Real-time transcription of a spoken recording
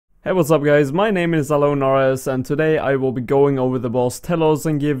Hey, what's up guys, my name is Alonesome and today I will be going over the boss Telos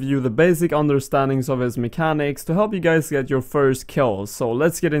and give you the basic understandings of his mechanics to help you guys get your first kills. So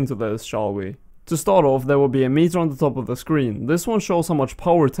let's get into this, shall we? To start off, there will be a meter on the top of the screen. This one shows how much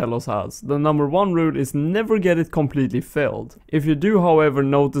power Telos has. The number one rule is never get it completely filled. If you do however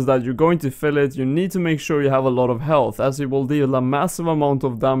notice that you're going to fill it, you need to make sure you have a lot of health, as it will deal a massive amount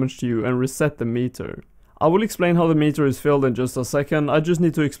of damage to you and reset the meter. I will explain how the meter is filled in just a second, I just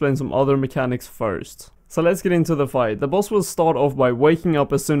need to explain some other mechanics first. So let's get into the fight. The boss will start off by waking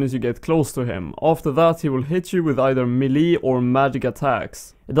up as soon as you get close to him. After that he will hit you with either melee or magic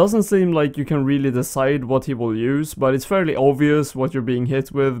attacks. It doesn't seem like you can really decide what he will use, but it's fairly obvious what you're being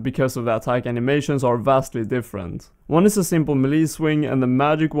hit with because of the attack animations are vastly different. One is a simple melee swing and the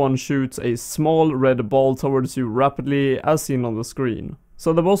magic one shoots a small red ball towards you rapidly as seen on the screen.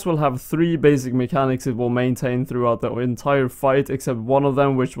 So the boss will have three basic mechanics it will maintain throughout the entire fight, except one of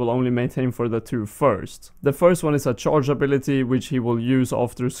them which will only maintain for the two first. The first one is a charge ability which he will use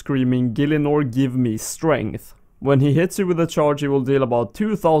after screaming "Gillinor, give me strength." When he hits you with a charge he will deal about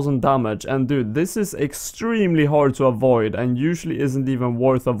 2000 damage, and dude, this is extremely hard to avoid and usually isn't even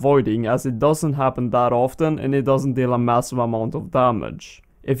worth avoiding as it doesn't happen that often and it doesn't deal a massive amount of damage.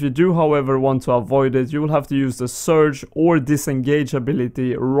 If you do however want to avoid it, you will have to use the surge or disengage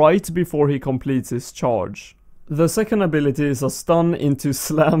ability right before he completes his charge. The second ability is a stun into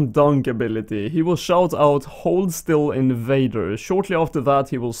slam dunk ability. He will shout out "Hold still invader." Shortly after that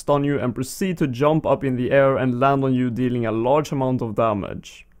he will stun you and proceed to jump up in the air and land on you, dealing a large amount of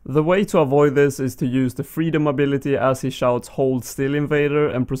damage. The way to avoid this is to use the freedom ability as he shouts "Hold still invader"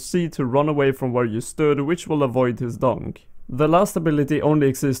 and proceed to run away from where you stood, which will avoid his dunk. The last ability only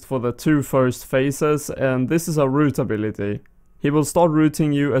exists for the two first phases, and this is a root ability. He will start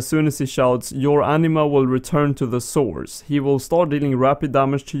rooting you as soon as he shouts "Your anima will return to the source." He will start dealing rapid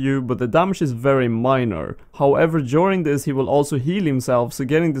damage to you, but the damage is very minor. However, during this he will also heal himself, so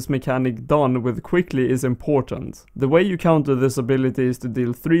getting this mechanic done with quickly is important. The way you counter this ability is to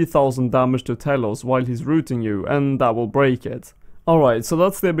deal 3000 damage to Telos while he's rooting you, and that will break it. Alright, so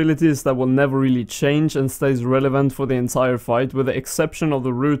that's the abilities that will never really change and stays relevant for the entire fight, with the exception of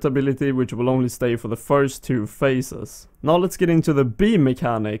the root ability which will only stay for the first two phases. Now let's get into the beam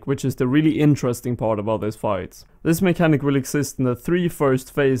mechanic, which is the really interesting part about this fight. This mechanic will exist in the three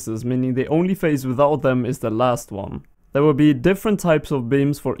first phases, meaning the only phase without them is the last one. There will be different types of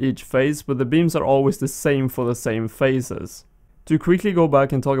beams for each phase, but the beams are always the same for the same phases. To quickly go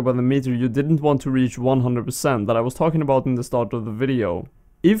back and talk about the meter you didn't want to reach 100% that I was talking about in the start of the video.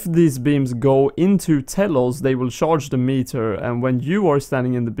 If these beams go into Telos, they will charge the meter, and when you are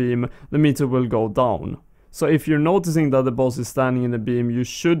standing in the beam, the meter will go down. So if you're noticing that the boss is standing in the beam, you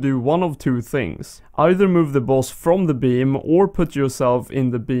should do one of two things. Either move the boss from the beam or put yourself in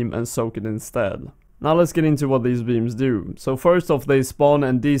the beam and soak it instead. Now let's get into what these beams do. So first off, they spawn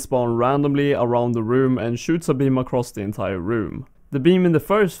and despawn randomly around the room and shoots a beam across the entire room. The beam in the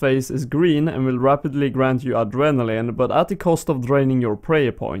first phase is green and will rapidly grant you adrenaline, but at the cost of draining your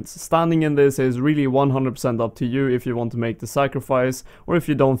prayer points. Standing in this is really 100% up to you if you want to make the sacrifice or if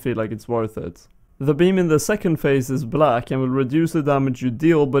you don't feel like it's worth it. The beam in the second phase is black and will reduce the damage you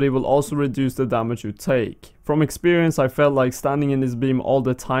deal, but it will also reduce the damage you take. From experience, I felt like standing in this beam all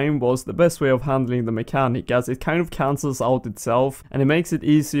the time was the best way of handling the mechanic, as it kind of cancels out itself and it makes it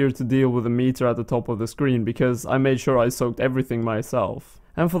easier to deal with the meter at the top of the screen, because I made sure I soaked everything myself.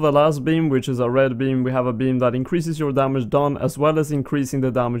 And for the last beam, which is a red beam, we have a beam that increases your damage done as well as increasing the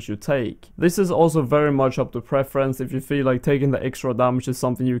damage you take. This is also very much up to preference if you feel like taking the extra damage is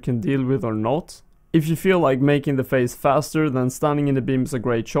something you can deal with or not. If you feel like making the phase faster, then standing in the beam is a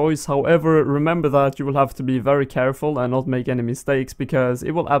great choice. However, remember that you will have to be very careful and not make any mistakes, because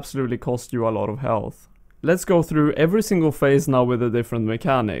it will absolutely cost you a lot of health. Let's go through every single phase now with the different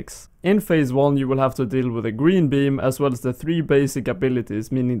mechanics. In phase 1 you will have to deal with a green beam as well as the three basic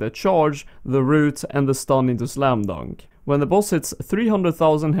abilities, meaning the charge, the root and the stun into slam dunk. When the boss hits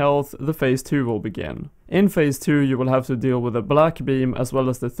 300,000 health, the phase 2 will begin. In phase 2 you will have to deal with a black beam as well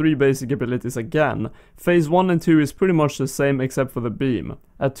as the three basic abilities again. Phase 1 and 2 is pretty much the same except for the beam.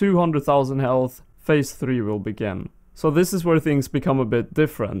 At 200,000 health, phase 3 will begin. So this is where things become a bit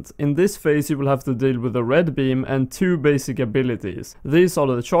different. In this phase you will have to deal with a red beam and two basic abilities. These are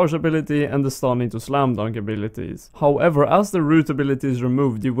the charge ability and the stun into slam dunk abilities. However, as the root ability is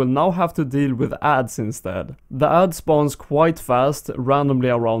removed, you will now have to deal with adds instead. The add spawns quite fast randomly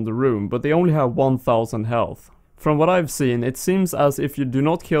around the room, but they only have 1000 health. From what I've seen, it seems as if you do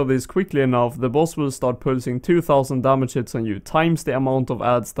not kill these quickly enough, the boss will start pulsing 2000 damage hits on you times the amount of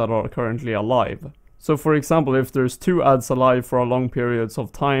adds that are currently alive. So for example, if there's 2 adds alive for a long periods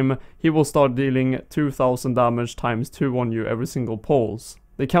of time, he will start dealing 2000 damage times 2 on you every single pulse.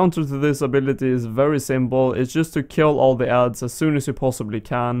 The counter to this ability is very simple, it's just to kill all the adds as soon as you possibly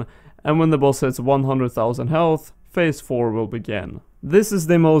can, and when the boss hits 100,000 health, phase 4 will begin. This is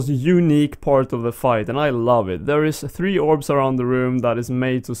the most unique part of the fight and I love it. There is 3 orbs around the room that is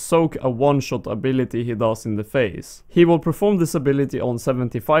made to soak a one-shot ability he does in the face. He will perform this ability on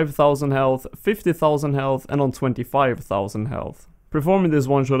 75,000 health, 50,000 health and on 25,000 health. Performing this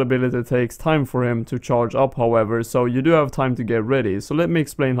one-shot ability takes time for him to charge up however, so you do have time to get ready, so let me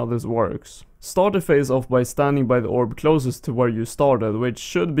explain how this works. Start the phase off by standing by the orb closest to where you started, which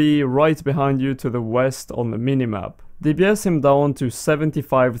should be right behind you to the west on the minimap. DPS him down to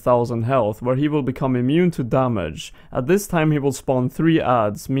 75,000 health, where he will become immune to damage. At this time he will spawn 3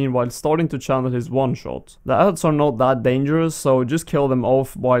 adds, meanwhile starting to channel his one-shot. The adds are not that dangerous, so just kill them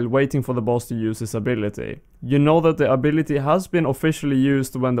off while waiting for the boss to use his ability. You know that the ability has been officially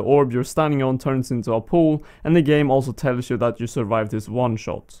used when the orb you're standing on turns into a pool, and the game also tells you that you survived his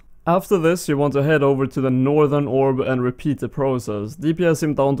one-shot. After this, you want to head over to the northern orb and repeat the process. DPS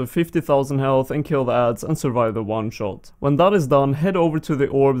him down to 50,000 health and kill the adds and survive the one shot. When that is done, head over to the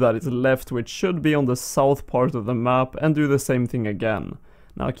orb that is left, which should be on the south part of the map, and do the same thing again.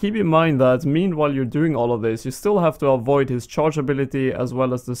 Now keep in mind that meanwhile you're doing all of this, you still have to avoid his charge ability as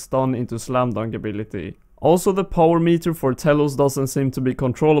well as the stun into slam dunk ability. Also, the power meter for Telos doesn't seem to be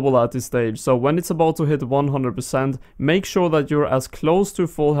controllable at this stage, so when it's about to hit 100%, make sure that you're as close to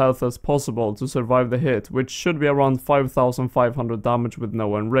full health as possible to survive the hit, which should be around 5500 damage with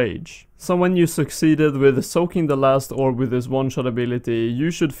no enrage. So when you succeeded with soaking the last orb with his one-shot ability, you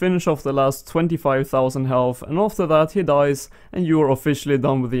should finish off the last 25,000 health, and after that he dies and you are officially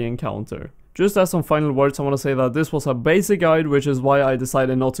done with the encounter. Just as some final words, I want to say that this was a basic guide, which is why I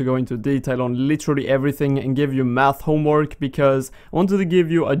decided not to go into detail on literally everything and give you math homework, because I wanted to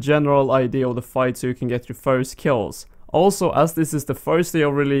give you a general idea of the fight so you can get your first kills. Also, as this is the first day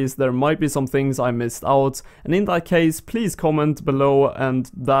of release, there might be some things I missed out, and in that case, please comment below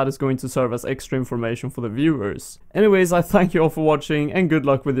and that is going to serve as extra information for the viewers. Anyways, I thank you all for watching and good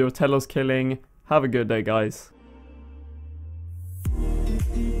luck with your Telos killing. Have a good day, guys.